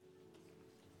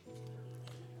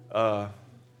Pastor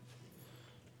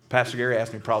Gary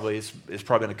asked me it's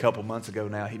probably been a couple months ago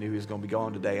now. He knew he was going to be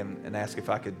gone today and asked if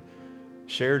I could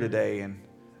share today.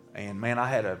 And man, I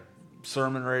had a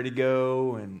sermon ready to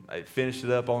go, and I finished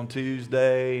it up on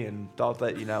Tuesday and thought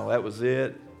that, that was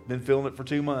it. Been feeling it for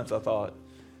 2 months, I thought.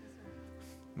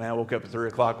 Man, I woke up at 3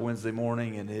 o'clock Wednesday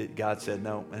morning, and God said,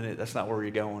 no, and that's not where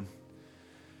you're going.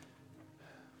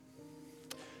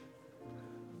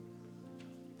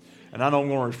 And I don't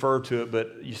want to refer to it,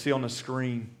 but you see on the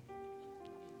screen,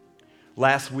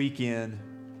 last weekend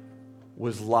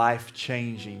was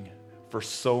life-changing for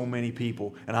so many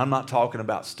people. And I'm not talking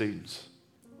about students.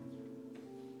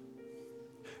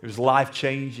 It was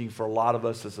life-changing for a lot of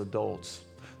us as adults.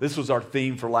 This was our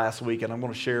theme for last week, and I'm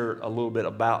going to share a little bit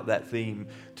about that theme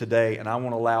today, and I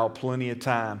want to allow plenty of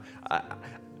time.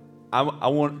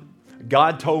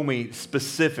 God told me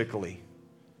specifically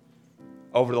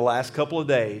over the last couple of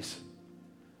days,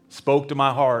 spoke to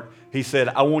my heart. He said,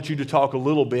 I want you to talk a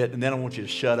little bit, and then I want you to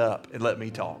shut up and let me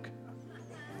talk.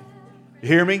 You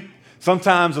hear me?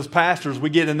 Sometimes as pastors, we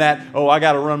get in that, I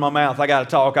got to run my mouth, I got to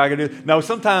talk, I got to do. No,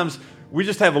 sometimes we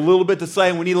just have a little bit to say,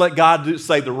 and we need to let God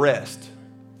say the rest.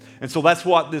 And so that's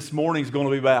what this morning is going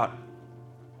to be about.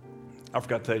 I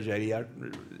forgot to tell you,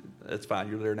 JD, that's fine,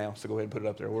 you're there now, so go ahead and put it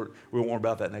up there. We won't worry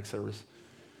about that next service.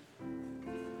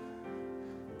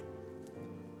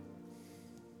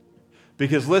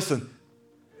 Because listen,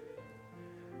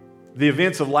 the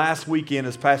events of last weekend,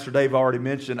 as Pastor Dave already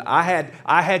mentioned, I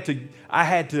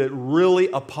had to really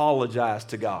apologize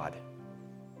to God.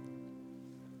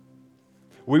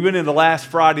 We went into last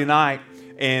Friday night,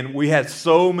 and we had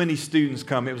so many students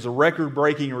come. It was a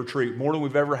record-breaking retreat, more than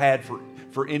we've ever had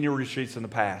for any retreats in the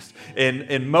past.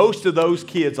 And most of those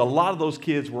kids, a lot of those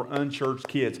kids were unchurched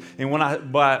kids. And when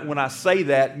I say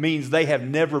that, it means they have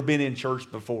never been in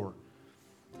church before.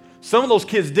 Some of those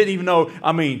kids didn't even know,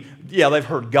 they've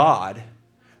heard God.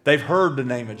 They've heard the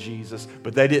name of Jesus,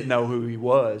 but they didn't know who He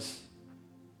was.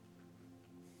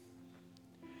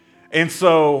 And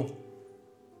so,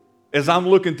 as I'm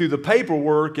looking through the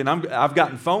paperwork, and I've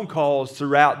gotten phone calls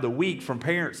throughout the week from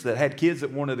parents that had kids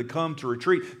that wanted to come to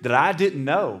retreat that I didn't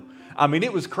know.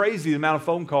 It was crazy the amount of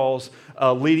phone calls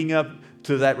leading up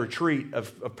to that retreat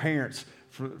of parents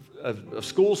of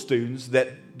school students that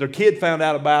their kid found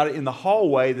out about it in the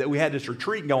hallway that we had this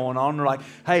retreat going on. They're like,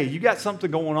 hey, you got something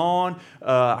going on?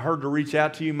 I heard to reach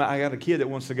out to you. I got a kid that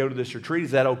wants to go to this retreat.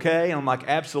 Is that okay? And I'm like,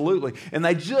 absolutely. And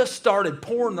they just started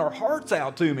pouring their hearts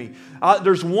out to me.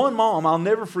 There's one mom, I'll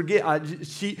never forget.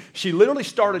 She literally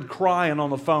started crying on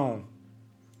the phone.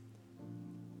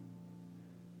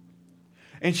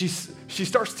 And she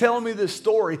starts telling me this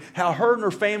story, how her and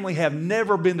her family have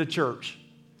never been to church.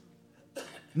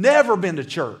 Never been to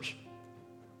church.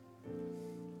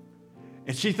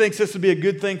 And she thinks this would be a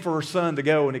good thing for her son to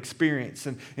go and experience.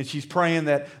 And she's praying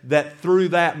that through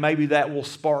that, maybe that will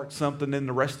spark something in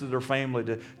the rest of their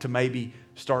family to maybe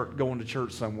start going to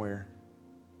church somewhere.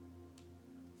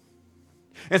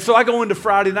 And so I go into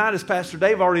Friday night, as Pastor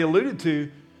Dave already alluded to,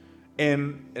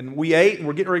 and we ate, and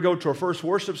we're getting ready to go to our first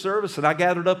worship service, and I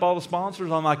gathered up all the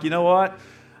sponsors. I'm like, you know what?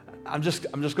 I'm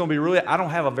just going to be really, I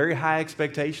don't have a very high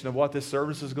expectation of what this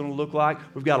service is going to look like.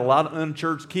 We've got a lot of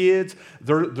unchurched kids.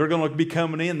 They're going to be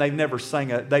coming in. They've never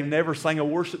sang a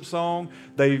worship song.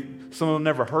 Some of them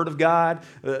never heard of God.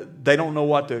 They don't know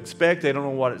what to expect. They don't know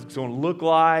what it's going to look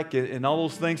like and all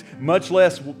those things, much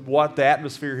less what the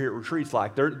atmosphere here at retreat's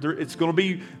like. They're going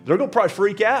to probably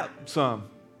freak out some.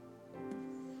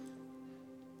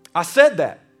 I said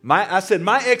that. I said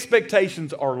my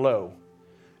expectations are low.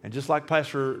 And just like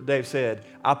Pastor Dave said,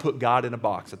 I put God in a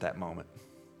box at that moment.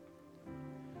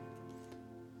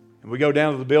 And we go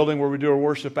down to the building where we do our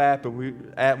worship app, and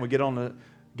we get on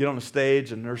the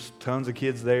stage, and there's tons of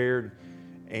kids there,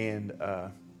 and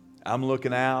I'm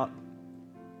looking out.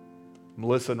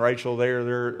 Melissa and Rachel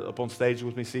they're up on stage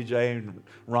with me, CJ and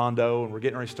Rondo, and we're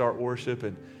getting ready to start worship,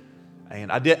 and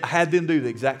I had them do the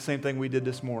exact same thing we did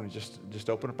this morning. Just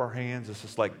open up our hands. It's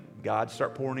just like God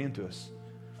start pouring into us.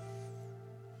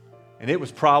 And it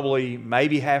was probably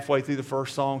maybe halfway through the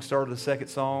first song, started the second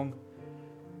song.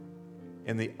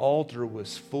 And the altar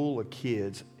was full of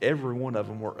kids. Every one of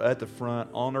them were at the front,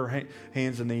 on their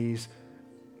hands and knees,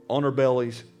 on their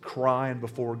bellies, crying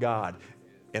before God.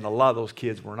 And a lot of those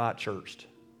kids were not churched.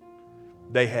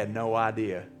 They had no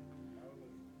idea.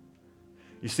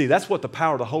 You see, that's what the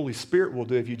power of the Holy Spirit will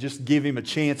do if you just give Him a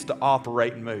chance to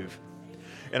operate and move.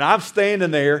 And I'm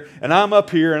standing there, and I'm up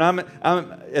here, and I'm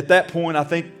at that point, I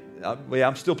think,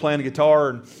 I'm still playing the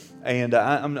guitar, and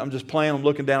I'm just playing. I'm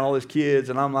looking down at all these kids,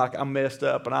 and I'm messed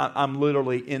up, and I'm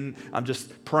literally I'm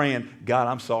just praying, God,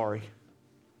 I'm sorry.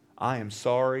 I am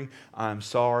sorry, I am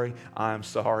sorry, I am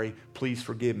sorry. Please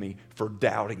forgive me for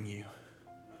doubting you.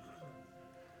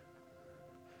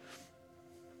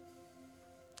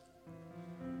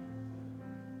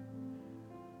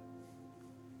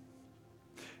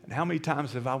 And how many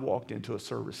times have I walked into a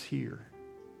service here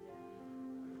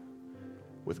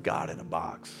with God in a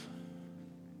box,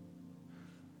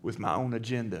 with my own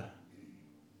agenda,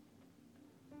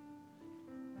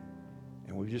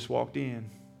 and we just walked in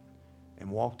and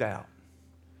walked out.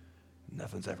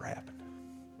 Nothing's ever happened.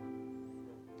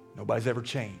 Nobody's ever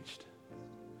changed.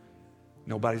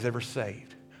 Nobody's ever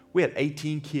saved. We had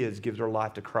 18 kids give their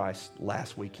life to Christ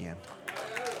last weekend.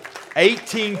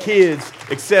 18 kids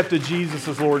accepted Jesus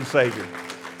as Lord and Savior.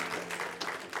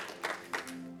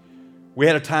 We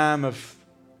had a time of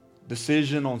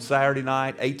decision on Saturday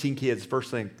night. 18 kids,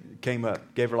 first thing came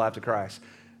up, gave their life to Christ.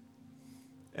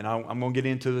 And I'm going to get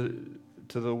into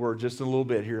the word just a little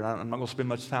bit here. I'm not going to spend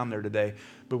much time there today.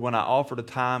 But when I offered a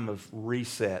time of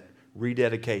reset,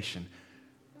 rededication,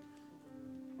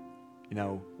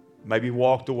 maybe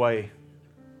walked away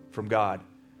from God,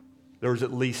 there was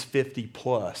at least 50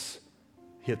 plus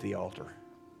hit the altar.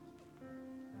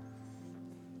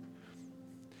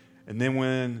 And then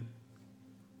when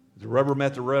the rubber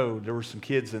met the road, there were some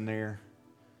kids in there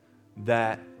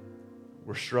that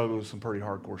were struggling with some pretty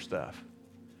hardcore stuff.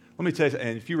 Let me tell you,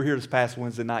 and if you were here this past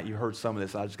Wednesday night, you heard some of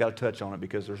this. I just got to touch on it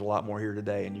because there's a lot more here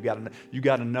today, and you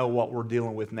got to know what we're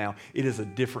dealing with now. It is a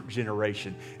different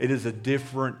generation. It is a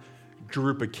different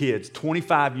group of kids.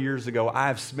 25 years ago, I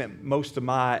have spent most of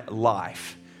my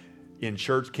life in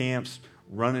church camps,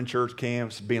 running church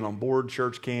camps, being on board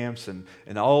church camps, and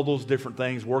all those different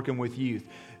things, working with youth.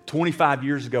 25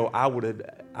 years ago, I would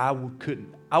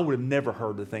have never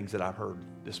heard the things that I've heard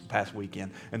this past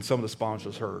weekend, and some of the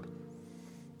sponsors heard.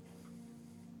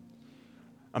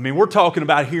 I mean, we're talking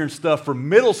about hearing stuff from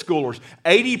middle schoolers.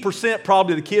 80%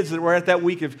 probably the kids that were at that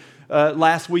week of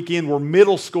last weekend were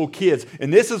middle school kids.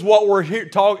 And this is what we're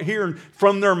hearing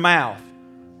from their mouth.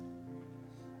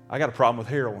 I got a problem with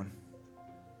heroin.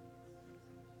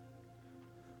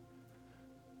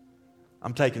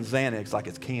 I'm taking Xanax like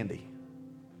it's candy.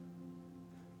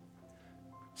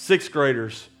 6th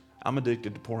graders, I'm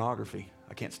addicted to pornography.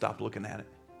 I can't stop looking at it.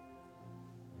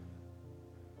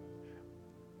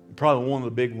 Probably one of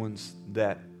the big ones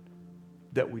that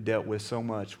we dealt with so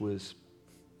much was,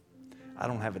 I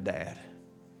don't have a dad.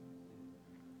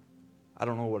 I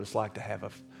don't know what it's like to have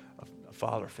a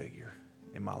father figure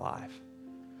in my life.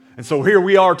 And so here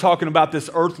we are talking about this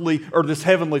earthly or this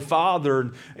heavenly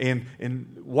Father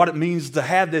and what it means to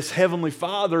have this heavenly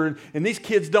Father. And these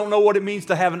kids don't know what it means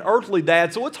to have an earthly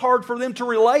dad, so it's hard for them to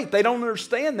relate. They don't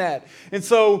understand that. And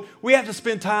so we have to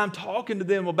spend time talking to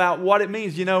them about what it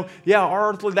means. Our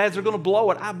earthly dads are going to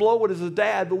blow it. I blow it as a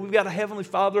dad, but we've got a heavenly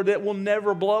Father that will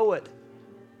never blow it.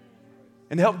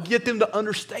 And help get them to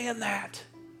understand that.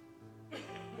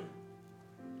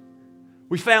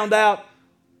 We found out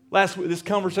last week, this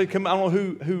conversation, I don't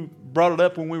know who brought it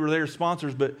up when we were there as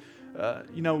sponsors, but,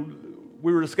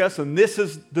 we were discussing this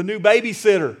is the new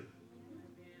babysitter.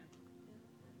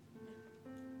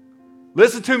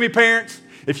 Listen to me, parents.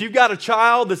 If you've got a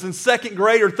child that's in 2nd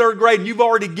grade or 3rd grade and you've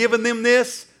already given them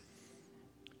this,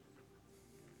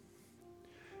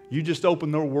 you just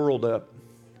open their world up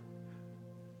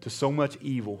to so much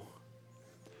evil.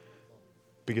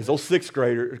 Because those a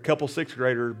couple 6th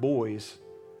grader boys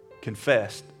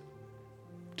confessed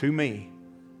to me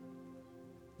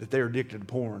that they're addicted to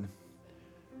porn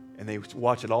and they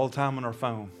watch it all the time on their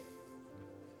phone.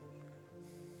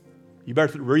 You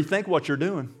better rethink what you're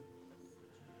doing.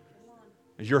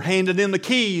 As you're handing them the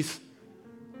keys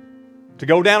to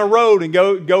go down a road and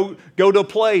go to a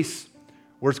place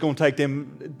where it's going to take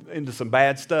them into some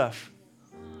bad stuff.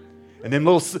 And them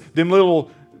little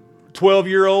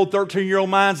 12-year-old, 13-year-old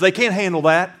minds, they can't handle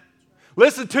that.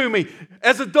 Listen to me.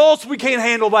 As adults, we can't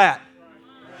handle that.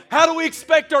 How do we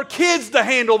expect our kids to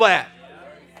handle that?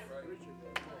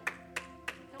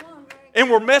 And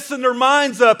we're messing their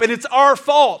minds up, and it's our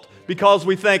fault because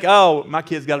we think, oh, my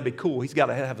kid's got to be cool. He's got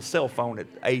to have a cell phone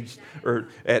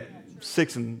at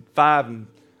 6 and 5 and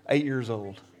 8 years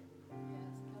old.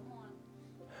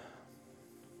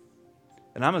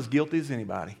 And I'm as guilty as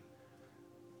anybody.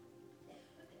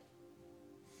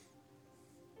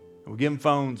 We give them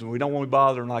phones and we don't want to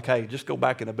bother them like, hey, just go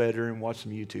back in the bedroom and watch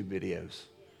some YouTube videos.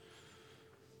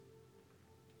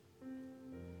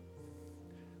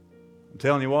 I'm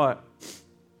telling you what,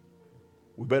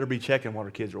 we better be checking what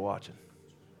our kids are watching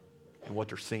and what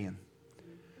they're seeing.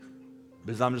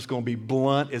 Because I'm just going to be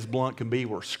blunt as blunt can be.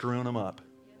 We're screwing them up.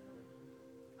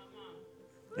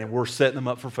 And we're setting them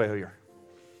up for failure.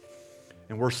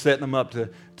 And we're setting them up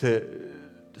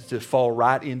to fall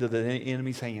right into the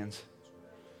enemy's hands.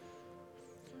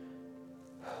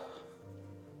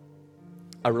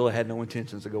 I really had no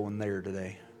intentions of going there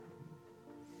today.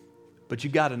 But you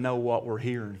got to know what we're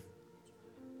hearing.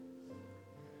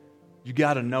 You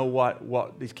got to know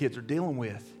what these kids are dealing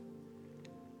with.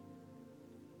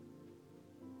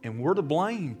 And we're to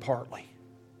blame partly.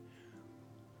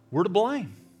 We're to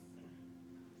blame.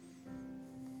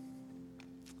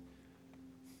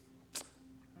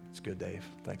 It's good, Dave.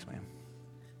 Thanks, man.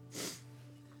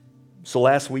 So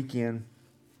last weekend,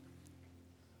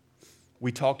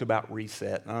 we talked about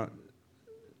reset.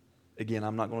 Again,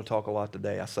 I'm not going to talk a lot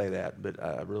today. I say that, but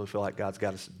I really feel like God's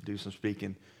got to do some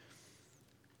speaking.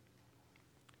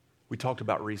 We talked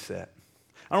about reset.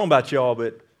 I don't know about y'all,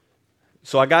 but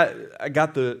so I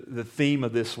got the theme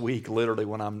of this week literally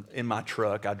when I'm in my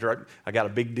truck. I got a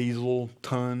big diesel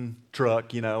ton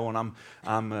truck, and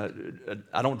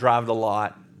I don't drive it a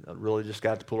lot. I really just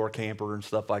got to pull our camper and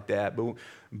stuff like that.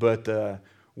 But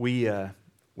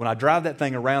when I drive that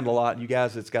thing around a lot, you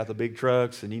guys, it's got the big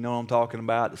trucks, and you know what I'm talking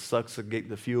about. It sucks to get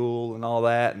the fuel and all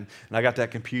that. And I got that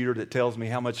computer that tells me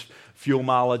how much fuel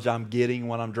mileage I'm getting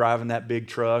when I'm driving that big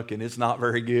truck, and it's not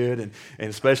very good. And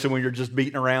especially when you're just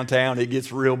beating around town, it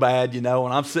gets real bad, And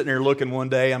I'm sitting there looking one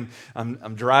day, I'm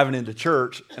driving into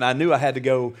church, and I knew I had to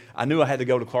go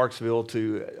to Clarksville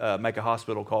to make a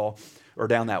hospital call or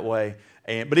down that way.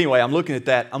 But anyway, I'm looking at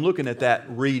that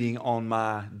reading on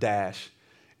my dash.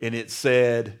 And it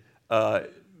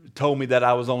told me that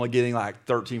I was only getting like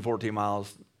 13, 14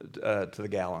 miles to the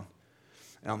gallon.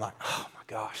 And I'm like, oh my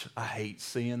gosh, I hate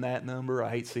seeing that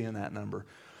number.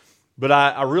 But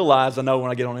I realize, I know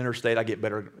when I get on interstate, I get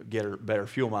better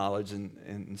fuel mileage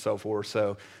and so forth.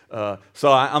 So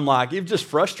I'm like, it just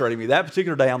frustrated me. That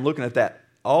particular day, I'm looking at that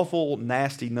awful,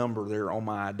 nasty number there on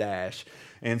my dash.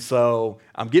 And so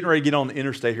I'm getting ready to get on the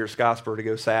interstate here at Scottsboro to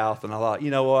go south. And I thought,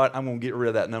 you know what? I'm going to get rid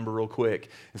of that number real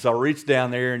quick. And so I reached down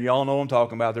there, and y'all know what I'm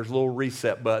talking about. There's a little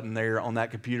reset button there on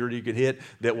that computer that you could hit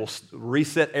that will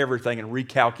reset everything and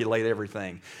recalculate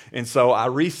everything. And so I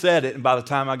reset it, and by the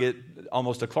time I get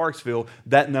almost to Clarksville,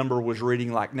 that number was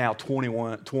reading like now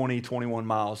 21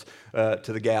 miles to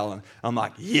the gallon. I'm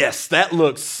like, yes, that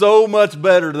looks so much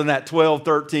better than that 12,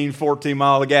 13, 14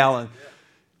 mile a gallon.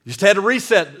 Just had to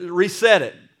reset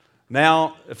it.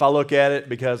 Now, if I look at it,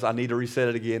 because I need to reset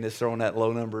it again, it's throwing that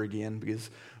low number again.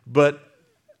 But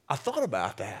I thought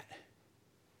about that.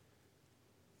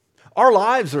 Our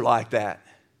lives are like that.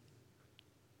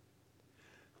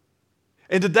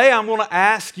 And today I'm going to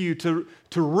ask you to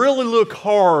really look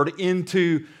hard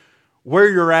into where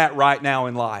you're at right now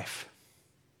in life.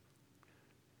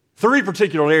 3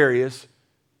 particular areas: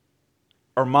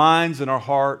 our minds and our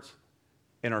hearts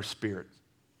and our spirits.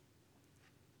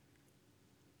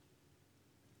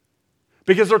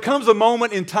 Because there comes a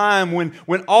moment in time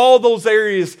when all those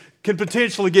areas can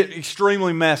potentially get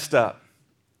extremely messed up.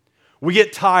 We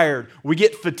get tired. We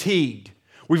get fatigued.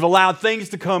 We've allowed things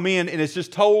to come in, and it's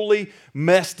just totally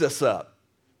messed us up.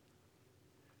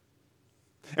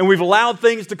 And we've allowed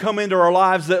things to come into our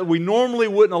lives that we normally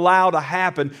wouldn't allow to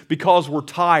happen because we're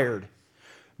tired,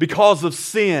 because of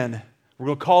sin. We're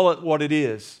going to call it what it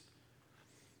is.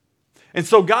 And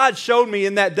so God showed me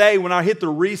in that day when I hit the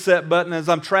reset button as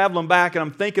I'm traveling back, and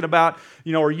I'm thinking about,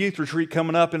 our youth retreat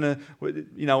coming up in a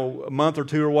month or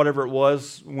two or whatever it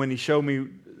was, when He showed me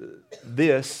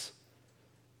this.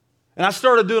 And I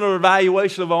started doing an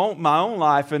evaluation of my own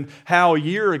life and how a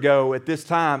year ago at this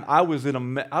time I was in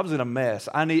a mess.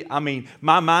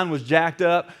 My mind was jacked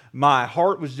up, my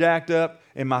heart was jacked up,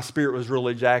 and my spirit was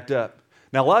really jacked up.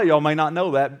 Now, a lot of y'all may not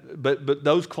know that, but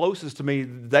those closest to me,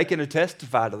 they can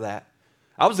testify to that.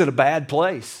 I was in a bad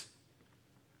place.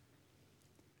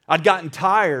 I'd gotten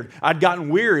tired. I'd gotten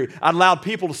weary. I'd allowed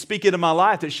people to speak into my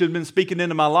life that should have been speaking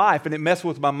into my life, and it messed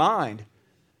with my mind,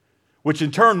 which in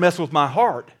turn messed with my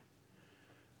heart,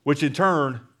 which in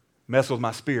turn messed with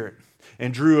my spirit,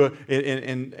 and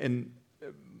and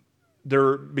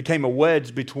there became a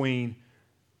wedge between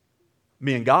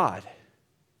me and God.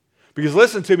 Because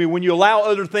listen to me, when you allow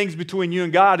other things between you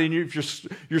and God, and if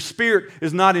your spirit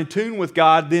is not in tune with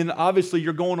God, then obviously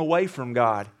you're going away from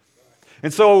God.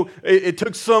 And so it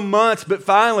took some months, but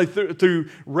finally through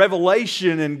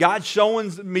revelation and God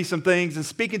showing me some things and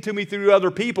speaking to me through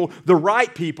other people, the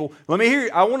right people. Let me hear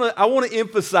you. I want to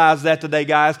emphasize that today,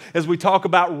 guys, as we talk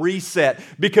about reset.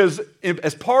 Because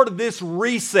as part of this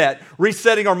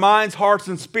resetting our minds, hearts,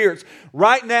 and spirits,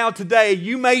 right now today,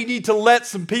 you may need to let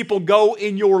some people go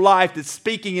in your life that's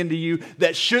speaking into you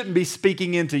that shouldn't be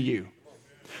speaking into you.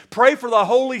 Pray for the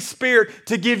Holy Spirit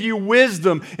to give you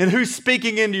wisdom in who's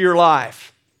speaking into your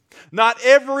life. Not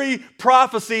every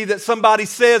prophecy that somebody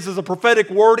says as a prophetic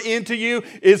word into you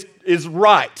is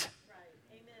right.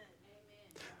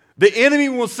 The enemy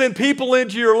will send people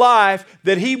into your life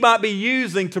that he might be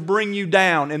using to bring you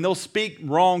down, and they'll speak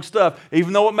wrong stuff.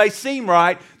 Even though it may seem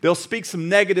right, they'll speak some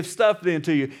negative stuff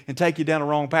into you and take you down a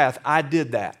wrong path. I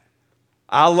did that.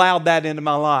 I allowed that into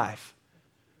my life,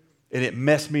 and it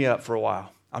messed me up for a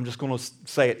while. I'm just going to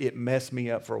say it. It messed me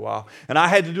up for a while. And I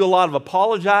had to do a lot of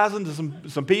apologizing to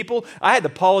some people. I had to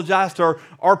apologize to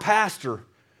our pastor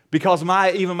because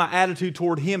even my attitude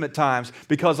toward him at times,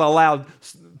 because I allowed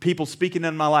people speaking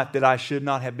in my life that I should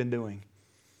not have been doing.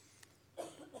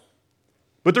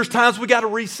 But there's times we got to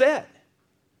reset.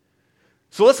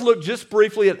 So let's look just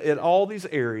briefly at all these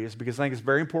areas, because I think it's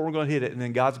very important. We're going to hit it, and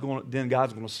then God's going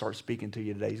to start speaking to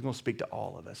you today. He's going to speak to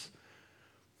all of us.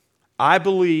 I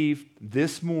believe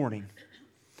this morning,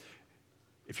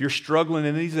 if you're struggling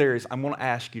in these areas, I'm going to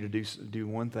ask you to do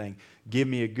one thing. Give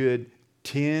me a good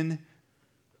 10,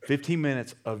 15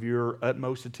 minutes of your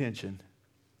utmost attention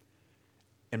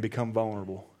and become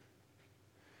vulnerable.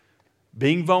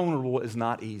 Being vulnerable is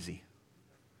not easy.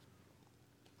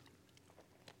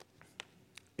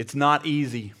 It's not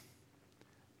easy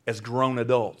as grown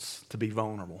adults to be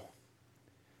vulnerable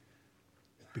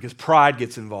because pride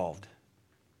gets involved.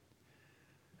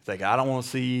 It's like, I don't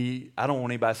want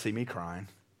anybody to see me crying.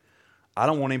 I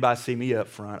don't want anybody to see me up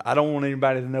front. I don't want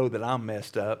anybody to know that I'm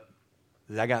messed up,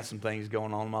 that I got some things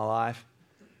going on in my life.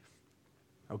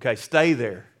 Okay, stay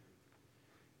there.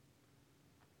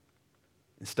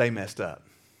 And stay messed up.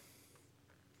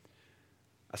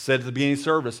 I said at the beginning of the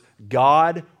service,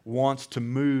 God wants to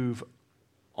move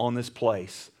on this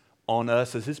place, on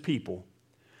us as His people,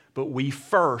 but we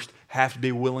first have to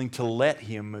be willing to let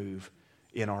Him move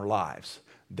in our lives.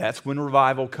 That's when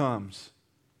revival comes.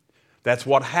 That's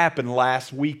what happened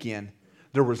last weekend.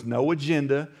 There was no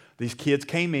agenda. These kids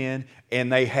came in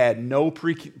and they had no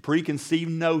preconceived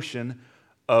notion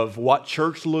of what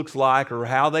church looks like or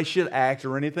how they should act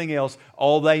or anything else.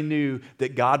 All they knew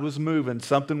that God was moving,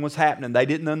 something was happening. They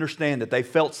didn't understand it. They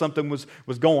felt something was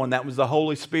going. That was the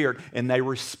Holy Spirit, and they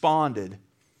responded.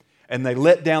 And they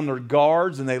let down their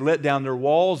guards and they let down their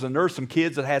walls, and there are some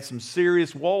kids that had some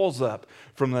serious walls up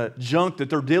from the junk that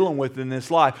they're dealing with in this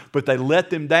life, but they let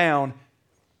them down,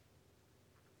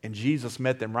 and Jesus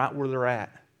met them right where they're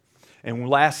at. And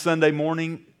last Sunday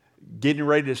morning, getting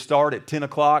ready to start at 10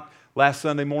 o'clock, last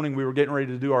Sunday morning, we were getting ready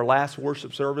to do our last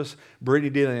worship service. Brittany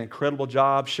did an incredible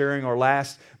job sharing our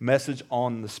last message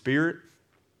on the Spirit.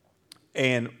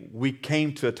 And we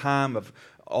came to a time of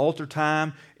altar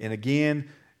time. And again,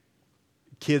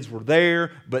 kids were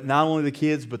there. But not only the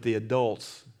kids, but the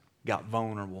adults got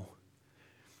vulnerable.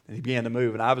 And he began to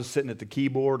move. And I was sitting at the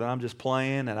keyboard, and I'm just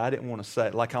playing. And I didn't want to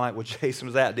say, kind of like what Jason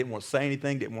was at. I didn't want to say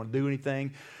anything, didn't want to do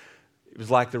anything. It was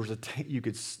like there was you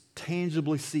could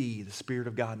tangibly see the Spirit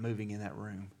of God moving in that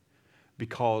room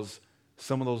because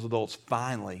some of those adults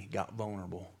finally got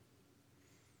vulnerable.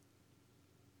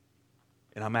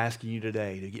 And I'm asking you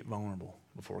today to get vulnerable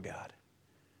before God.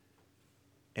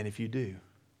 And if you do,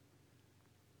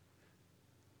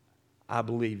 I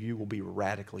believe you will be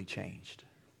radically changed.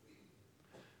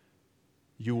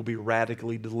 You will be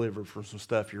radically delivered from some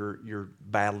stuff you're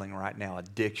battling right now,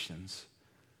 addictions.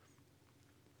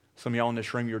 Some of y'all in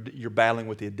this room, you're battling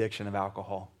with the addiction of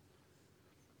alcohol.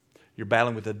 You're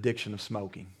battling with the addiction of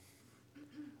smoking,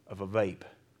 of a vape.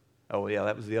 Oh, yeah,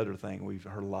 that was the other thing we've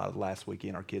heard a lot of last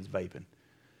weekend, our kids vaping.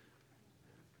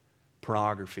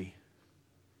 Pornography.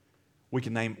 We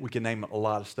can name a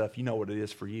lot of stuff. You know what it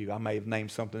is for you. I may have named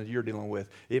something that you're dealing with.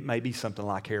 It may be something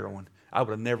like heroin. I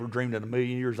would have never dreamed in a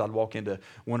million years I'd walk into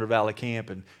Wonder Valley Camp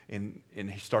and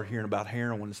start hearing about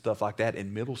heroin and stuff like that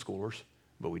in middle schoolers,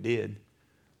 but we did.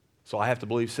 So I have to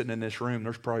believe sitting in this room,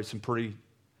 there's probably some pretty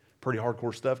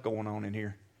hardcore stuff going on in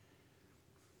here.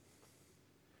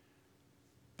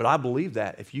 But I believe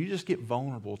that if you just get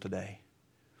vulnerable today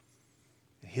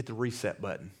and hit the reset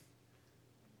button,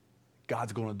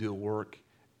 God's going to do a work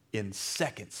in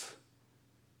seconds.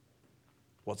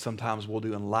 What sometimes we'll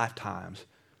do in lifetimes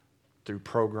through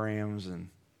programs and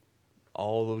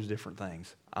all those different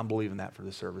things. I'm believing that for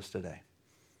this service today.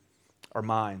 Our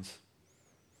minds.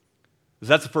 Because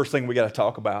that's the first thing we got to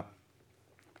talk about.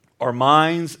 Our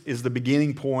minds is the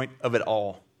beginning point of it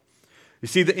all. You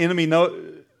see, the enemy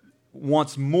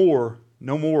wants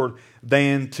no more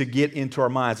than to get into our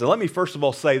minds. So let me first of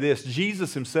all say this.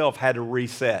 Jesus himself had to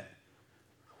reset.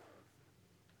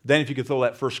 Then if you could throw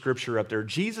that first scripture up there.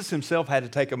 Jesus himself had to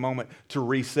take a moment to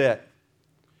reset.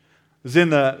 It was in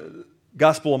the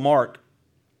Gospel of Mark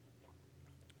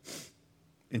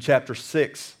in chapter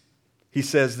 6. He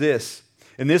says this,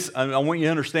 And this, I want you to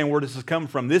understand where this is coming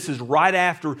from. This is right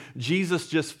after Jesus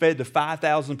just fed the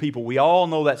 5,000 people. We all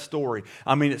know that story.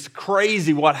 I mean, it's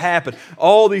crazy what happened.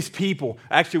 All these people,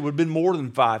 actually it would have been more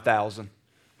than 5,000.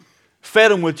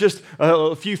 Fed them with just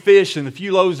a few fish and a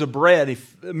few loaves of bread.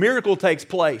 If a miracle takes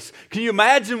place, can you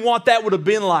imagine what that would have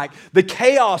been like? The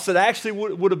chaos that actually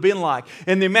would have been like,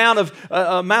 and the amount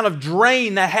of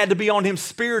drain that had to be on him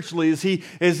spiritually as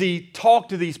he talked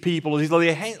to these people, as he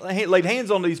laid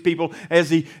hands on these people, as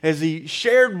he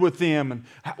shared with them, and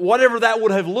whatever that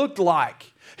would have looked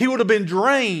like. He would have been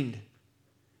drained.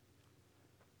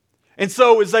 And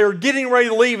so as they are getting ready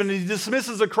to leave and he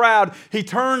dismisses the crowd, he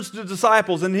turns to the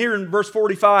disciples. And here in verse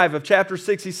 45 of chapter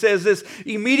 6, he says this,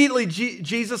 immediately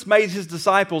Jesus made his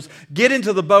disciples get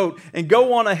into the boat and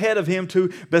go on ahead of him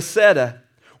to Bethsaida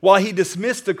while he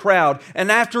dismissed the crowd.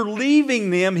 And after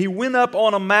leaving them, he went up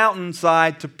on a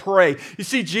mountainside to pray. You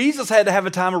see, Jesus had to have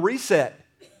a time of reset.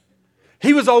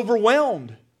 He was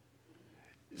overwhelmed.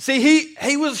 See,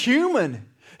 he was human.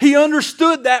 He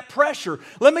understood that pressure.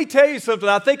 Let me tell you something.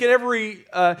 I think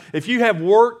if you have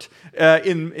worked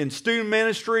in student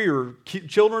ministry or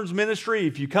children's ministry,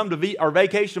 if you come to our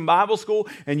vacation Bible school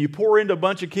and you pour into a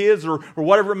bunch of kids or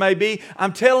whatever it may be,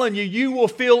 I'm telling you, you will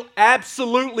feel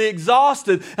absolutely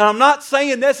exhausted. And I'm not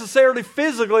saying necessarily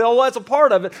physically, although that's a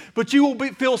part of it, but you will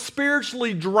feel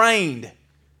spiritually drained.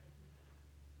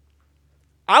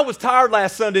 I was tired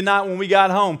last Sunday night when we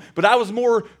got home, but I was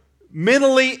more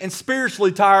mentally and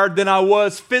spiritually tired than I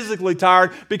was physically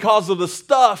tired because of the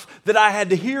stuff that I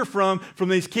had to hear from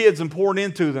these kids and pouring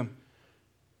into them.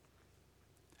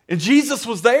 And Jesus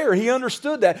was there. He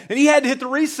understood that. And he had to hit the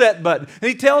reset button. And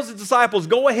he tells his disciples,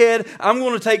 go ahead, I'm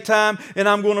going to take time and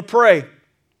I'm going to pray.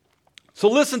 So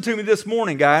listen to me this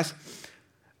morning, guys.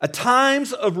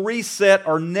 Times of reset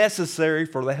are necessary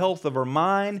for the health of our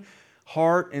mind,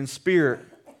 heart, and spirit.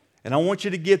 And I want you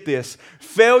to get this.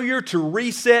 Failure to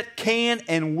reset can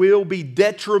and will be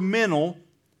detrimental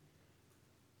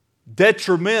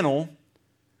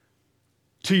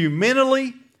to you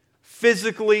mentally,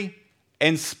 physically,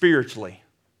 and spiritually.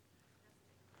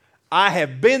 I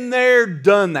have been there,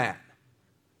 done that.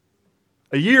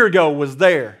 A year ago was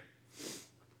there.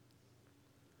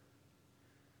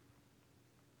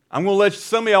 I'm going to let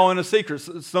some of y'all in a secret.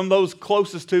 Some of those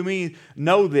closest to me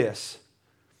know this.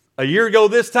 A year ago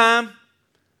this time,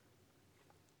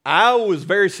 I was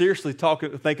very seriously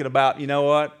thinking about, you know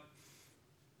what?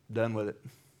 Done with it.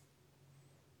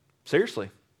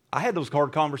 Seriously. I had those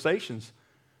hard conversations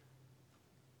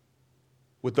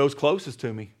with those closest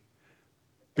to me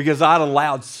because I'd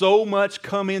allowed so much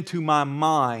come into my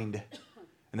mind.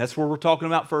 And that's what we're talking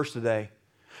about first today.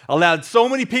 I allowed so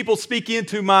many people speak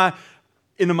into my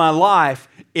life,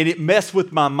 and it messed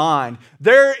with my mind.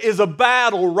 There is a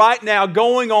battle right now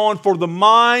going on for the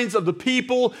minds of the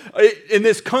people in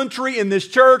this country, in this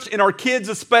church, and our kids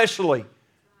especially.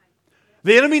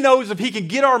 The enemy knows if he can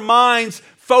get our minds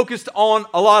focused on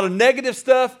a lot of negative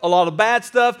stuff, a lot of bad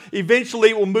stuff, eventually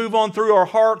it will move on through our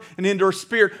heart and into our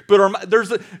spirit.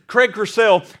 But Craig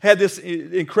Purcell had this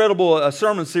incredible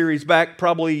sermon series back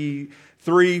probably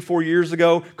 3-4 years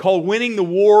ago called Winning the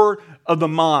War of the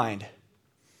Mind.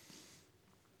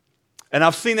 And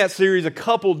I've seen that series a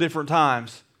couple different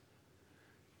times.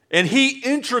 And he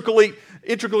intricately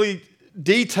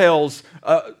details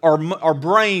our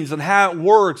brains and how it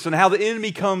works and how the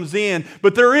enemy comes in.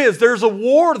 But there's a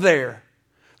war there.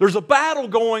 There's a battle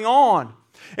going on.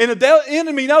 And the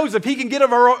enemy knows if he can get a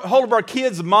hold of our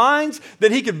kids' minds,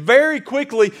 then he can very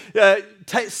quickly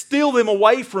steal them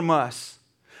away from us.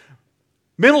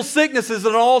 Mental sickness is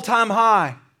at an all-time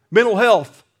high. Mental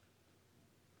health.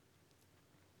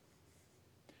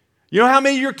 You know how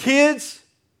many of your kids,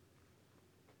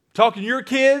 talking your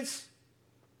kids,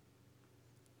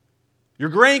 your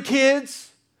grandkids,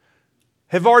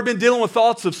 have already been dealing with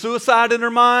thoughts of suicide in their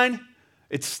mind?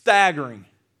 It's staggering.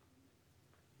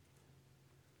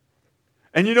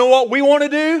 And you know what we want to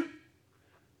do?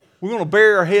 We want to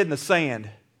bury our head in the sand.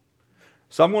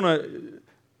 So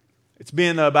it's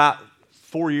been about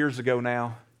 4 years ago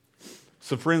now,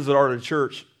 some friends that are at a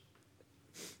church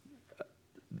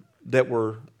that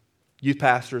were youth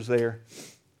pastors there,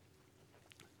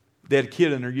 they had a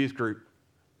kid in their youth group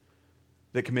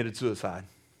that committed suicide.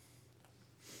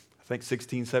 I think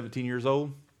 16, 17 years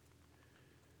old.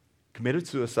 Committed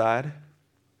suicide.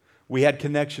 We had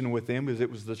connection with them because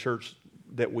it was the church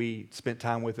that we spent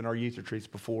time with in our youth retreats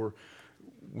before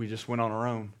we just went on our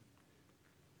own.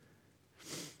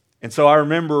 And so I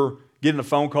remember getting a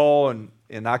phone call and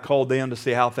I called them to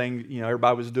see how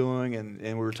everybody was doing, and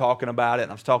we were talking about it,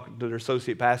 and I was talking to their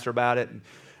associate pastor about it,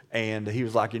 And he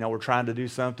was like, we're trying to do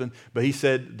something. But he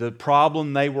said the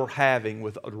problem they were having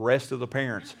with the rest of the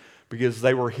parents, because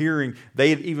they were hearing,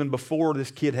 even before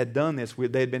this kid had done this,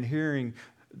 they had been hearing,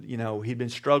 he'd been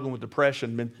struggling with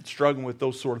depression, been struggling with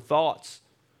those sort of thoughts.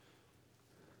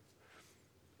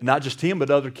 Not just him, but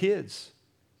other kids.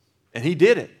 And he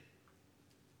did it.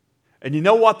 And you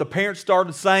know what the parents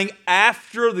started saying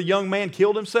after the young man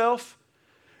killed himself?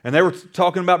 And they were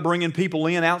talking about bringing people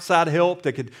in, outside help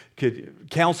that could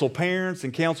counsel parents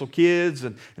and counsel kids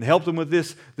and help them with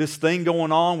this thing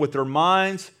going on with their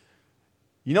minds.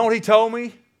 You know what he told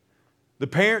me? The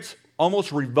parents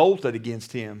almost revolted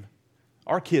against him.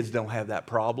 Our kids don't have that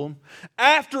problem.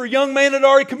 After a young man had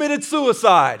already committed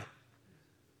suicide.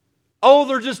 Oh,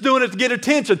 they're just doing it to get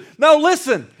attention. No,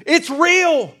 listen, it's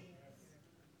real.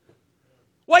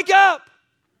 Wake up.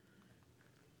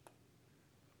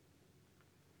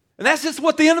 And that's just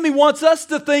what the enemy wants us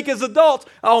to think as adults.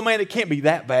 Oh man, it can't be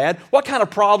that bad. What kind of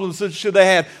problems should they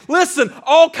have? Listen,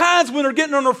 all kinds when they're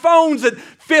getting on their phones at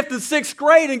 5th and 6th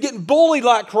grade and getting bullied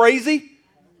like crazy.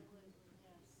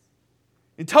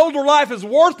 And told their life is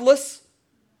worthless.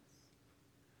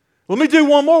 Let me do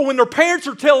one more. When their parents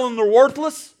are telling them they're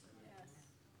worthless.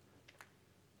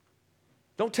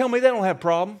 Don't tell me they don't have a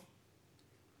problem.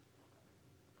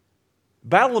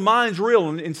 Battle of the mind's real.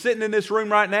 And sitting in this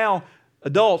room right now,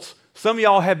 adults, some of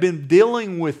y'all have been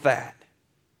dealing with that.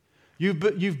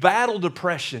 You've battled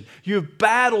depression. You've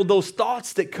battled those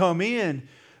thoughts that come in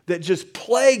that just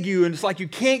plague you, and it's like you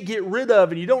can't get rid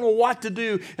of, and you don't know what to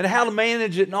do and how to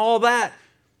manage it and all that.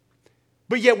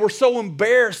 But yet we're so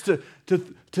embarrassed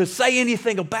to say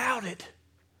anything about it.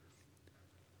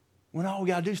 When all we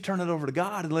got to do is turn it over to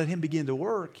God and let Him begin to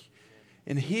work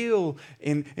and heal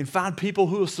and find people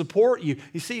who will support you.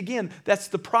 You see, again, that's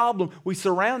the problem. We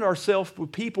surround ourselves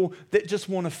with people that just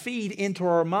want to feed into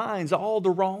our minds all the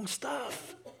wrong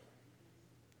stuff.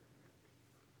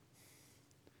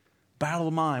 Battle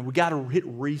of the mind. We got to hit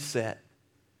reset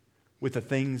with the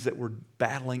things that we're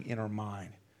battling in our mind.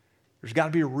 There's got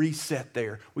to be a reset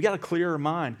there. We got to clear our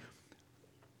mind.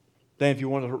 Dan, if you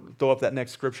want to throw up that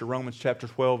next scripture, Romans chapter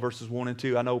 12, verses 1 and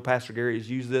 2. I know Pastor Gary has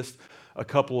used this a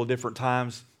couple of different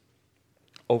times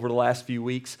over the last few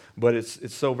weeks, but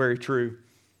it's so very true.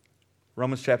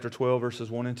 Romans chapter 12,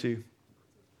 verses 1 and 2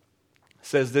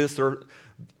 says this,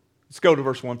 let's go to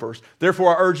verse 1 first.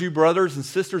 Therefore, I urge you, brothers and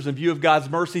sisters, in view of God's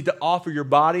mercy, to offer your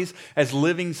bodies as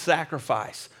living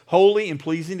sacrifice, holy and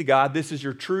pleasing to God. This is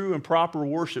your true and proper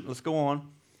worship. Let's go on.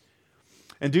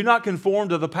 And do not conform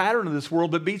to the pattern of this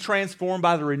world, but be transformed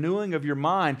by the renewing of your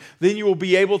mind. Then you will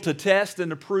be able to test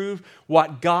and approve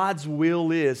what God's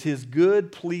will is, His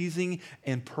good, pleasing,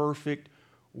 and perfect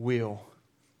will.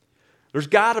 There's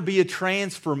got to be a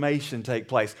transformation take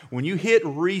place. When you hit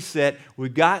reset,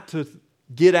 we've got to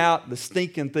get out the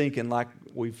stinking thinking, like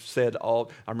we've said I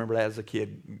remember that as a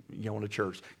kid, in the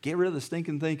church. Get rid of the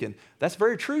stinking thinking. That's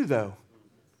very true, though.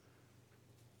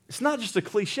 It's not just a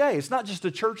cliche. It's not just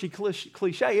a churchy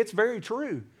cliche. It's very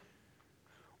true.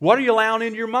 What are you allowing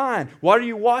into your mind? What are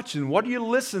you watching? What do you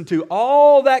listen to?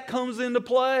 All that comes into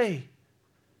play.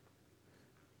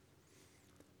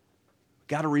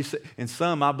 Got to reset. And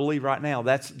some, I believe right now,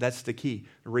 that's the key,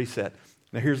 the reset.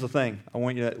 Now here's the thing I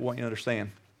want you to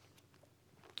understand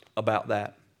about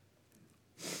that.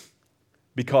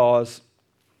 Because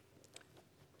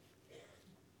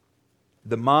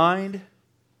the mind,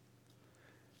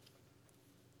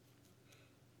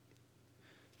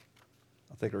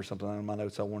 I think there was something on my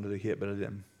notes I wanted to hit, but I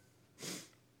didn't.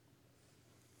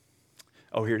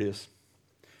 Oh, here it is.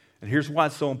 And here's why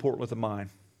it's so important with the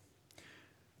mind.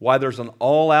 Why there's an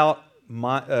all-out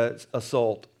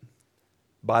assault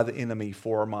by the enemy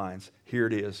for our minds. Here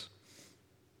it is.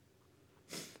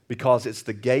 Because it's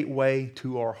the gateway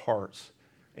to our hearts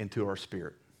and to our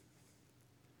spirit.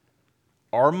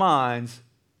 Our minds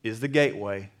is the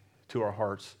gateway to our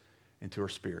hearts and to our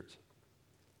spirits.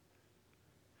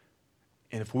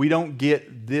 And if we don't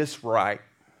get this right,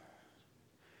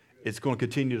 it's going to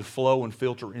continue to flow and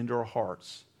filter into our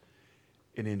hearts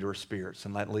and into our spirits.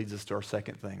 And that leads us to our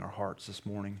second thing, our hearts this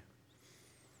morning.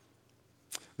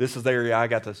 This is the area I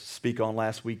got to speak on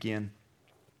last weekend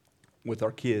with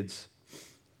our kids.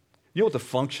 You know what the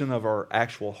function of our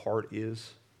actual heart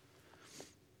is?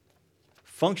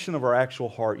 Function of our actual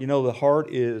heart. The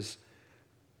heart is,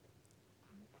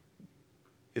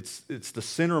 it's the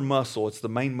center muscle. It's the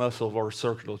main muscle of our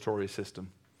circulatory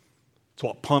system. It's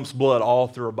what pumps blood all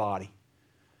through our body.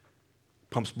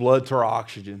 Pumps blood to our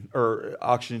oxygen, or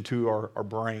oxygen to our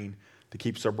brain, that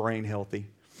keeps our brain healthy.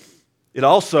 It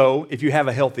also, if you have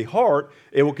a healthy heart,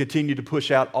 it will continue to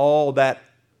push out all that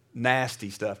nasty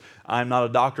stuff. I'm not a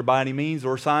doctor by any means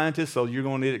or a scientist, so you're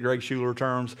going to need it Greg Schuler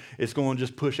terms. It's going to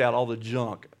just push out all the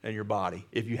junk in your body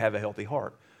if you have a healthy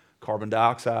heart. Carbon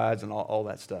dioxides and all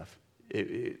that stuff.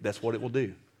 That's what it will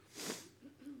do.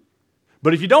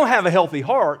 But if you don't have a healthy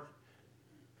heart,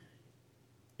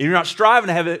 and you're not striving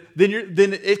to have it, then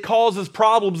it causes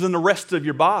problems in the rest of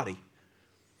your body.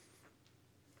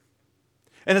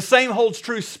 And the same holds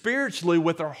true spiritually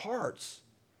with our hearts.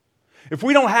 If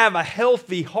we don't have a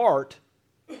healthy heart,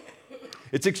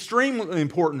 it's extremely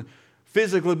important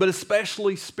physically, but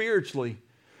especially spiritually.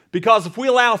 Because if we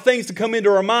allow things to come into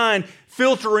our mind,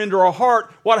 filter into our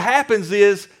heart, what happens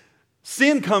is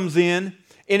sin comes in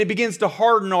and it begins to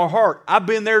harden our heart. I've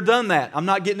been there, done that. I'm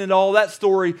not getting into all that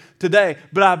story today,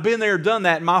 but I've been there, done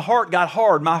that. My heart got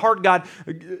hard. My heart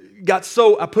got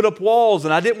so, I put up walls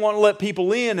and I didn't want to let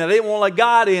people in and I didn't want to let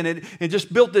God in and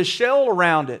just built this shell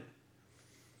around it.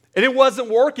 And it wasn't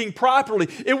working properly.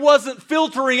 It wasn't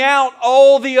filtering out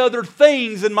all the other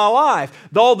things in my life,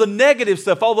 all the negative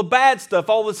stuff, all the bad stuff,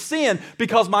 all the sin,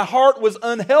 because my heart was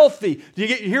unhealthy. Do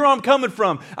you hear where I'm coming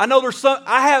from? I know there's some.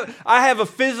 I have a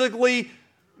physically,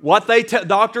 what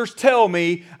doctors tell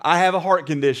me, I have a heart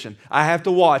condition. I have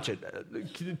to watch it.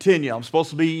 Continue. I'm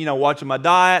supposed to be, watching my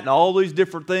diet and all these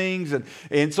different things,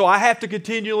 and so I have to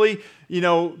continually,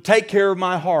 take care of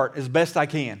my heart as best I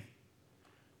can.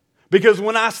 Because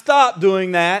when I stop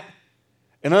doing that,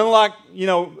 and unlike,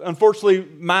 unfortunately,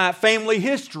 my family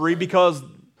history, because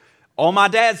all my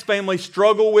dad's family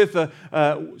struggle with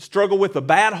a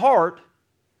bad heart,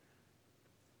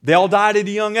 they all died at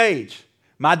a young age.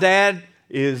 My dad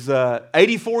is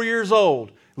 84 years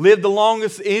old, lived the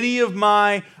longest any of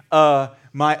my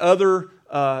other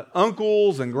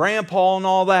uncles and grandpa and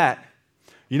all that.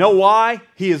 You know why?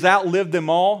 He has outlived them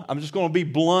all. I'm just going to be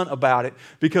blunt about it.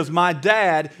 Because my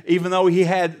dad, even though he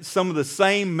had some of the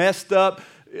same messed up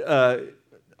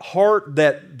heart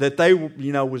that they,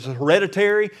 was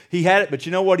hereditary, he had it. But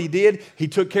you know what he did? He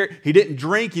took care. He didn't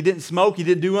drink. He didn't smoke. He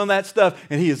didn't do all that stuff.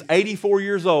 And he is 84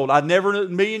 years old. I'd never in a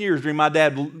million years dreamed my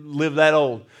dad lived that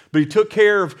old. But he took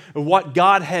care of what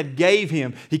God had gave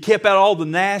him. He kept out all the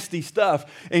nasty stuff.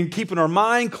 And keeping our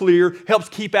mind clear helps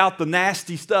keep out the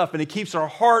nasty stuff. And it keeps our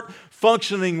heart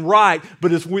functioning right.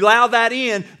 But if we allow that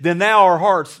in, then now our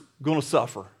heart's going to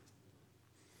suffer.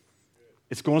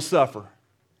 It's going to suffer.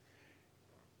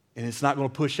 And it's not going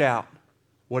to push out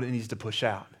what it needs to push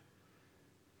out.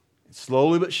 And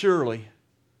slowly but surely,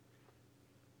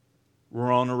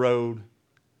 we're on the road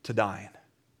to dying.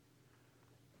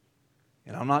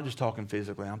 And I'm not just talking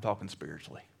physically, I'm talking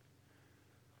spiritually.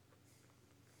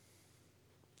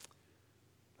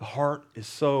 The heart is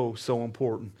so, so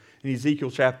important. In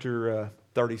Ezekiel chapter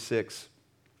 36,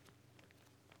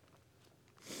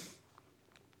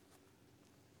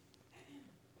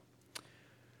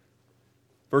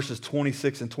 verses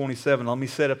 26 and 27, let me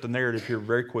set up the narrative here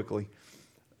very quickly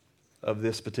of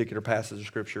this particular passage of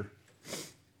Scripture.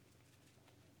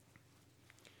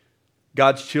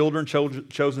 God's children,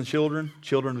 chosen children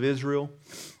of Israel,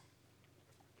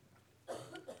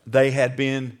 they'd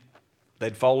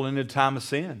fallen into a time of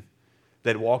sin.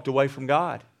 They'd walked away from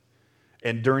God.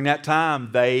 And during that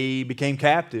time, they became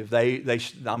captive. They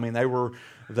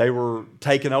were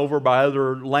taken over by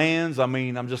other lands.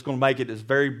 I'm just going to make it as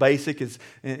very basic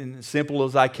and simple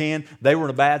as I can. They were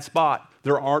in a bad spot.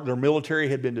 Their military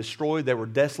had been destroyed. They were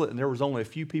desolate, and there was only a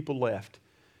few people left.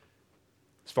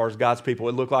 As far as God's people,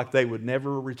 it looked like they would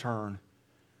never return.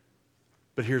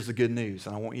 But here's the good news,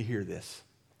 and I want you to hear this,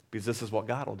 because this is what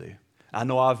God will do. I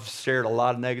know I've shared a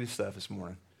lot of negative stuff this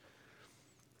morning,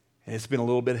 and it's been a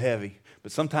little bit heavy,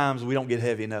 but sometimes we don't get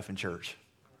heavy enough in church.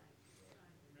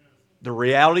 The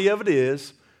reality of it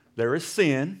is, there is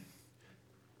sin.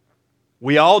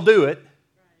 We all do it,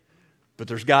 but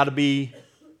there's got to be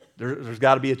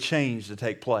a change to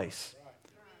take place.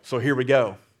 So here we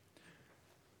go.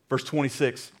 Verse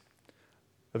 26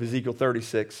 of Ezekiel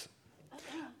 36.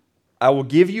 I will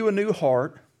give you a new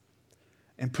heart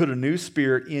and put a new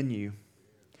spirit in you.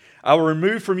 I will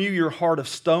remove from you your heart of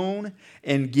stone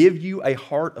and give you a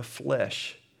heart of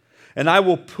flesh. And I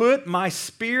will put my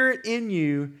spirit in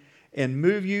you and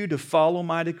move you to follow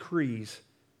my decrees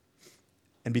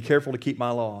and be careful to keep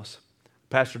my laws.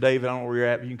 Pastor David, I don't know where you're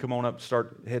at, but you can come on up and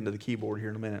start heading to the keyboard here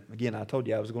in a minute. Again, I told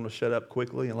you I was going to shut up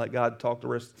quickly and let God talk the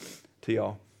rest to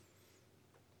y'all.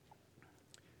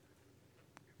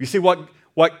 You see, what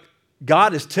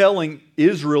God is telling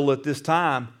Israel at this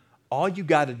time, all you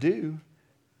got to do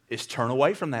is turn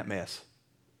away from that mess.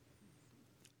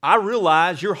 I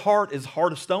realize your heart is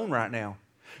heart of stone right now.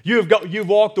 You've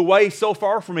walked away so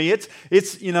far from me. It's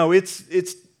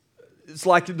it's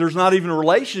like there's not even a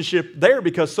relationship there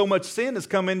because so much sin has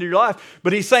come into your life.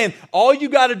 But he's saying, all you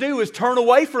got to do is turn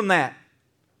away from that.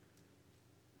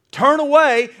 Turn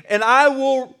away, and I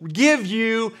will give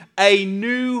you a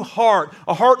new heart,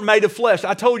 a heart made of flesh.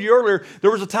 I told you earlier, there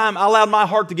was a time I allowed my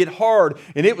heart to get hard,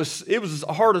 and it was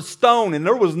a heart of stone, and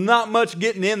there was not much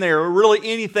getting in there, or really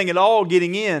anything at all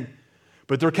getting in.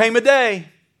 But there came a day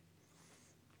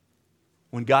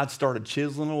when God started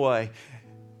chiseling away.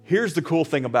 Here's the cool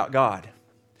thing about God.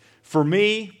 For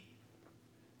me,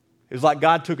 it was like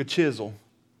God took a chisel,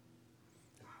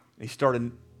 and He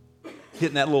started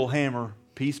hitting that little hammer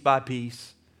piece by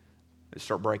piece. It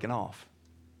started breaking off.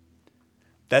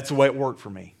 That's the way it worked for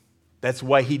me. That's the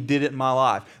way He did it in my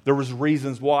life. There was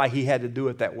reasons why He had to do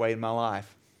it that way in my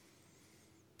life.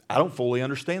 I don't fully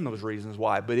understand those reasons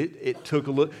why, but it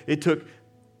took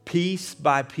piece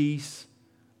by piece,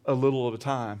 a little at a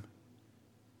time,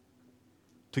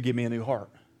 to give me a new heart.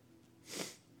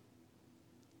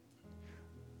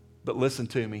 But listen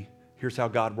to me. Here's how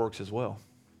God works as well.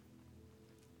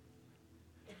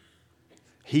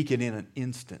 He can, in an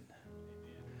instant,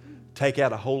 take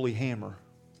out a holy hammer,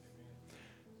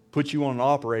 put you on an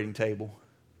operating table,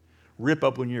 rip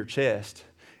up on your chest,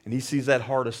 and He sees that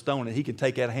heart of stone, and He can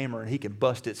take that hammer and He can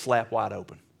bust it slap wide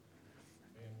open.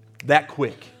 That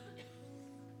quick.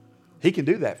 He can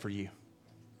do that for you.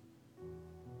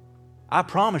 I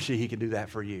promise you He can do that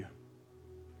for you.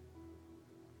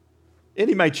 And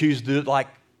He may choose to do it like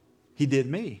He did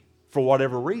me, for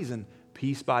whatever reason,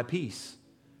 piece by piece.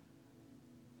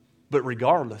 But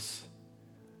regardless,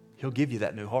 He'll give you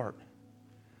that new heart.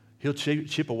 He'll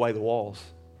chip away the walls.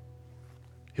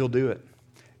 He'll do it.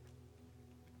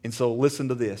 And so listen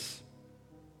to this.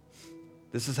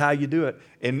 This is how you do it.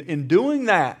 And in doing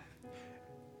that,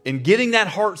 in getting that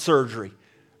heart surgery,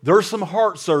 there's some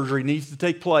heart surgery needs to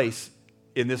take place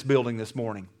in this building this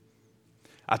morning.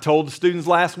 I told the students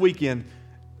last weekend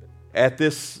at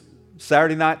this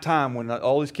Saturday night time when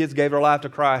all these kids gave their life to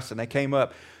Christ and they came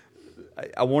up,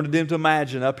 I wanted them to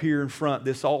imagine up here in front,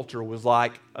 this altar was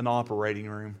like an operating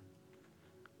room.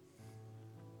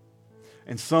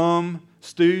 And some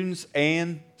students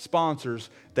and sponsors,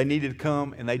 they needed to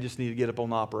come and they just needed to get up on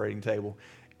the operating table.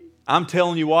 I'm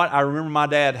telling you what, I remember my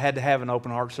dad had to have an open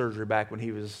heart surgery back when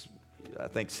he was, I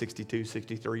think, 62,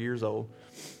 63 years old.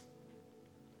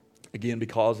 Again,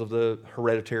 because of the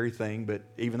hereditary thing, but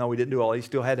even though he didn't do all, he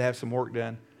still had to have some work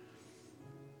done.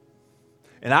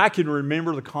 And I can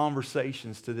remember the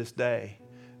conversations to this day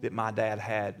that my dad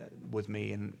had with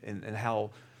me and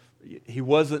how he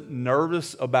wasn't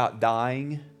nervous about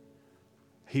dying.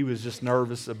 He was just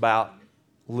nervous about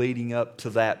leading up to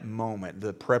that moment,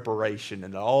 the preparation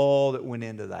and all that went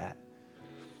into that.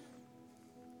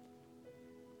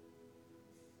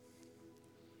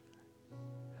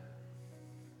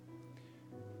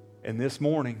 And this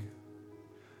morning,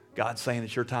 God's saying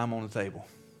it's your time on the table.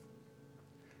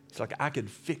 It's like, I could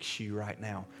fix you right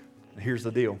now. And here's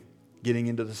the deal, getting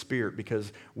into the Spirit,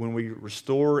 because when we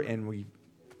restore and we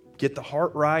get the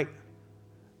heart right,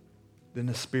 then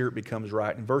the Spirit becomes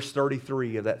right. In verse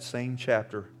 33 of that same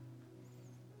chapter,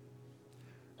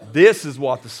 this is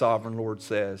what the sovereign Lord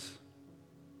says.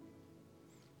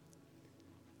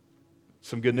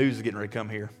 Some good news is getting ready to come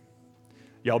here.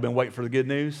 Y'all been waiting for the good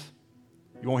news?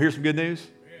 You want to hear some good news?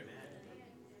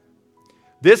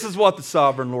 This is what the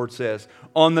sovereign Lord says.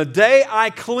 On the day I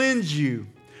cleanse you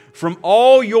from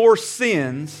all your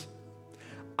sins,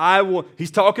 I will...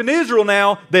 He's talking to Israel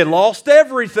now. They lost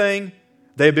everything.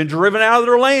 They've been driven out of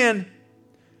their land.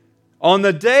 On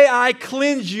the day I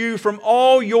cleanse you from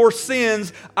all your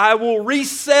sins, I will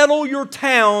resettle your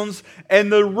towns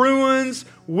and the ruins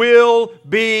will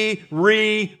be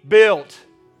rebuilt.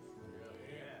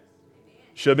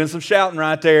 Should have been some shouting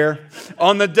right there.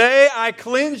 On the day I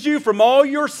cleanse you from all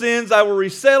your sins, I will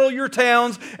resettle your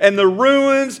towns, and the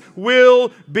ruins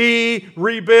will be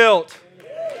rebuilt.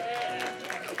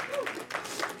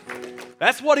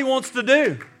 That's what He wants to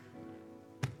do.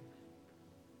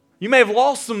 You may have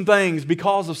lost some things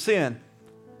because of sin.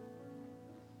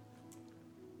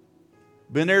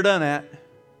 Been there, done that.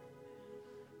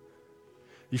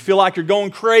 You feel like you're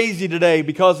going crazy today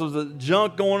because of the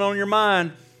junk going on in your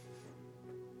mind.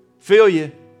 Feel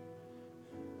you.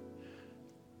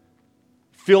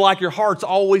 Feel like your heart's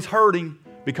always hurting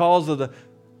because of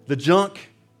the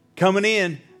junk coming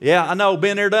in. Yeah, I know,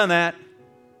 been there, done that.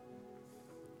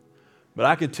 But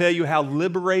I can tell you how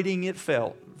liberating it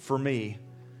felt for me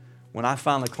when I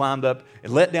finally climbed up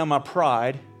and let down my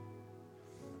pride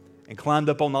and climbed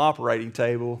up on the operating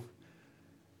table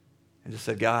and just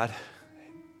said, God,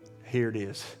 here it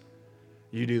is.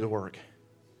 You do the work.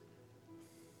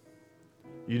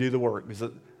 You do the work.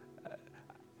 Because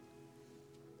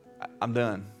I'm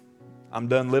done. I'm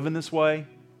done living this way.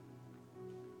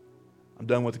 I'm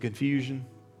done with the confusion.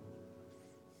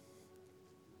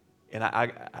 And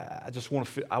I just want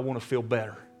to I want to feel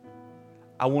better.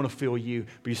 I want to feel you.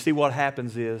 But you see what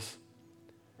happens is,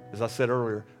 as I said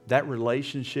earlier, that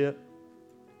relationship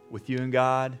with you and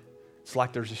God, it's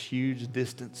like there's this huge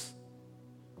distance.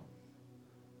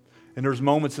 And there's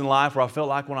moments in life where I felt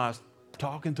like when I was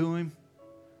talking to him,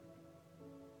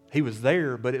 he was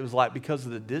there, but it was like because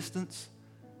of the distance,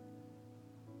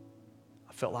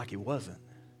 I felt like he wasn't.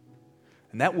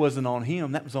 And that wasn't on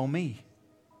him, that was on me.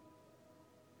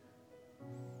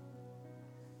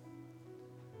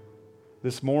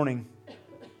 This morning,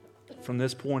 from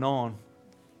this point on,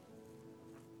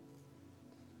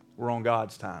 we're on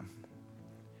God's time.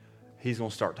 He's going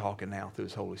to start talking now through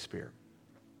His Holy Spirit.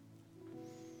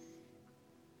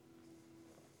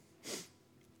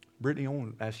 Brittany, I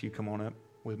want to ask you to come on up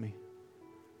with me.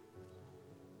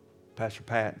 Pastor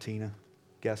Pat and Tina,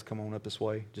 guys, come on up this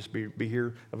way. Just be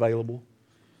here, available.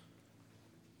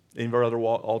 Any of our other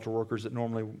altar workers that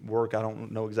normally work, I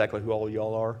don't know exactly who all of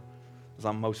y'all are, because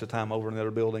I'm most of the time over in the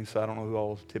other building, so I don't know who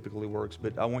all typically works,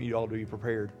 but I want you all to be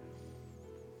prepared.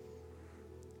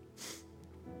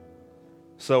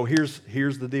 So here's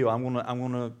the deal. I'm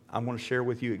gonna share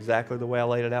with you exactly the way I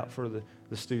laid it out for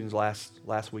the students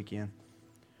last weekend.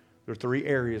 There are 3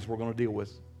 areas we're going to deal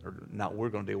with, or not we're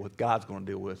going to deal with, God's going to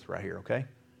deal with right here, okay?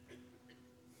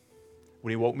 When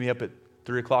He woke me up at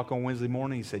 3 o'clock on Wednesday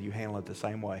morning, He said, you handle it the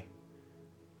same way.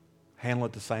 Handle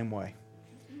it the same way.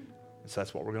 And so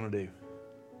that's what we're going to do.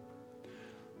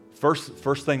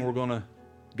 First thing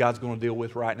God's going to deal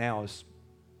with right now is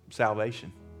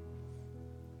salvation.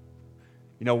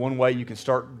 You know, one way you can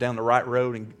start down the right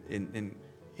road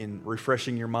in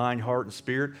refreshing your mind, heart, and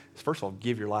spirit is, first of all,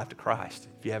 give your life to Christ.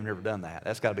 If you haven't ever done that,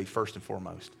 that's got to be first and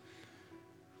foremost.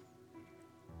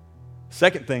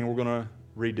 Second thing we're going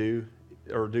to do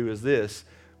is this.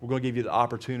 We're going to give you the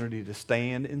opportunity to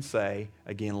stand and say,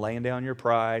 again, laying down your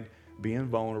pride, being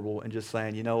vulnerable, and just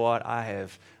saying, you know what, I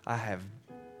have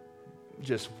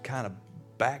just kind of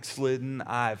backslidden.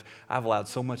 I've allowed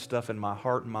so much stuff in my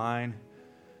heart and mind,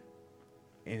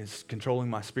 and it's controlling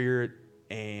my spirit,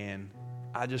 and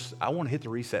I want to hit the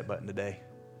reset button today.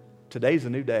 Today's a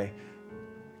new day.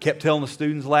 Kept telling the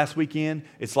students last weekend,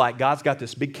 it's like God's got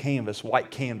this big canvas,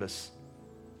 white canvas.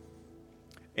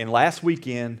 And last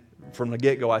weekend, from the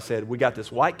get-go, I said, we got this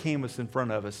white canvas in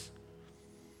front of us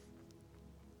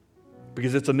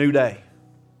because it's a new day.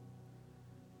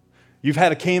 You've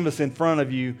had a canvas in front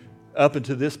of you up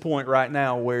until this point right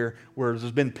now where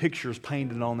there's been pictures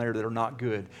painted on there that are not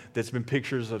good. That's been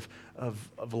pictures of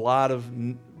a lot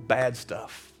of bad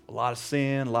stuff, a lot of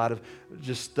sin, a lot of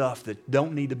just stuff that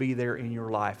don't need to be there in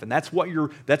your life. And that's what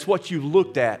you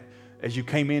looked at as you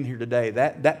came in here today.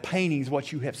 That painting is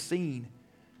what you have seen.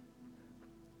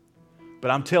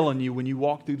 But I'm telling you, when you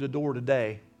walk through the door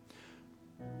today,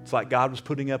 it's like God was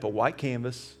putting up a white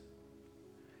canvas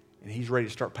and He's ready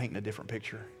to start painting a different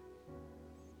picture.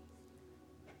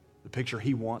 The picture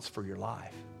He wants for your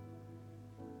life.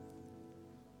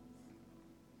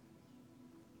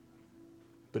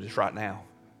 But it's right now.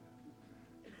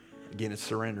 Again, it's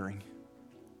surrendering.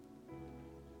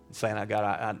 It's saying,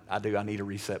 I need a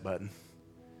reset button.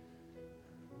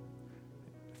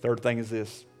 Third thing is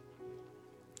this.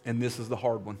 And this is the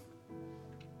hard one.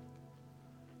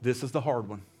 This is the hard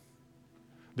one.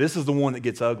 This is the one that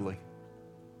gets ugly.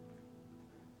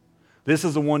 This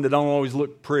is the one that don't always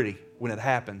look pretty when it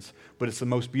happens, but it's the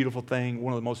most beautiful thing,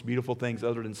 one of the most beautiful things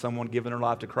other than someone giving their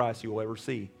life to Christ you will ever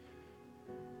see.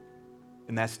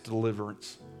 And that's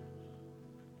deliverance.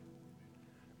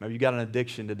 Maybe you got an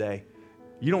addiction today.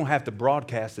 You don't have to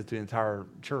broadcast it to the entire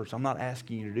church. I'm not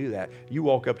asking you to do that. You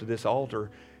walk up to this altar.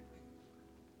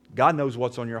 God knows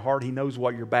what's on your heart. He knows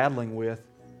what you're battling with.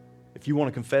 If you want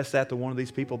to confess that to one of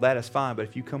these people, that is fine. But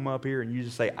if you come up here and you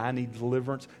just say, I need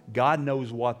deliverance, God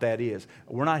knows what that is.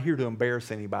 We're not here to embarrass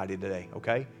anybody today,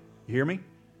 okay? You hear me?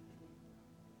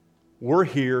 We're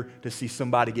here to see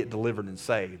somebody get delivered and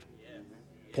saved.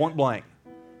 Point blank.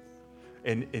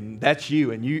 And that's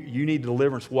you, and you need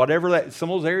deliverance. Whatever that, some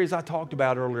of those areas I talked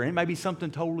about earlier, it may be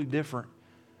something totally different,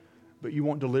 but you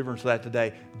want deliverance for that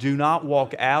today. Do not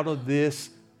walk out of this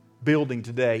building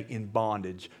today in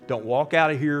bondage. Don't walk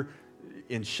out of here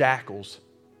in shackles.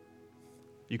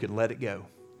 You can let it go.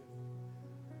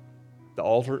 The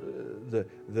altar,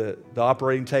 the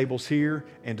operating tables here,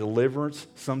 and deliverance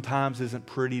sometimes isn't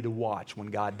pretty to watch when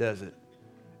God does it.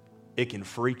 It can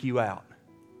freak you out.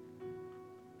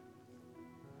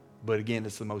 But again,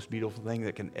 it's the most beautiful thing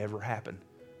that can ever happen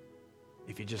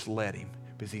if you just let Him.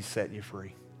 because He's setting you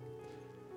free.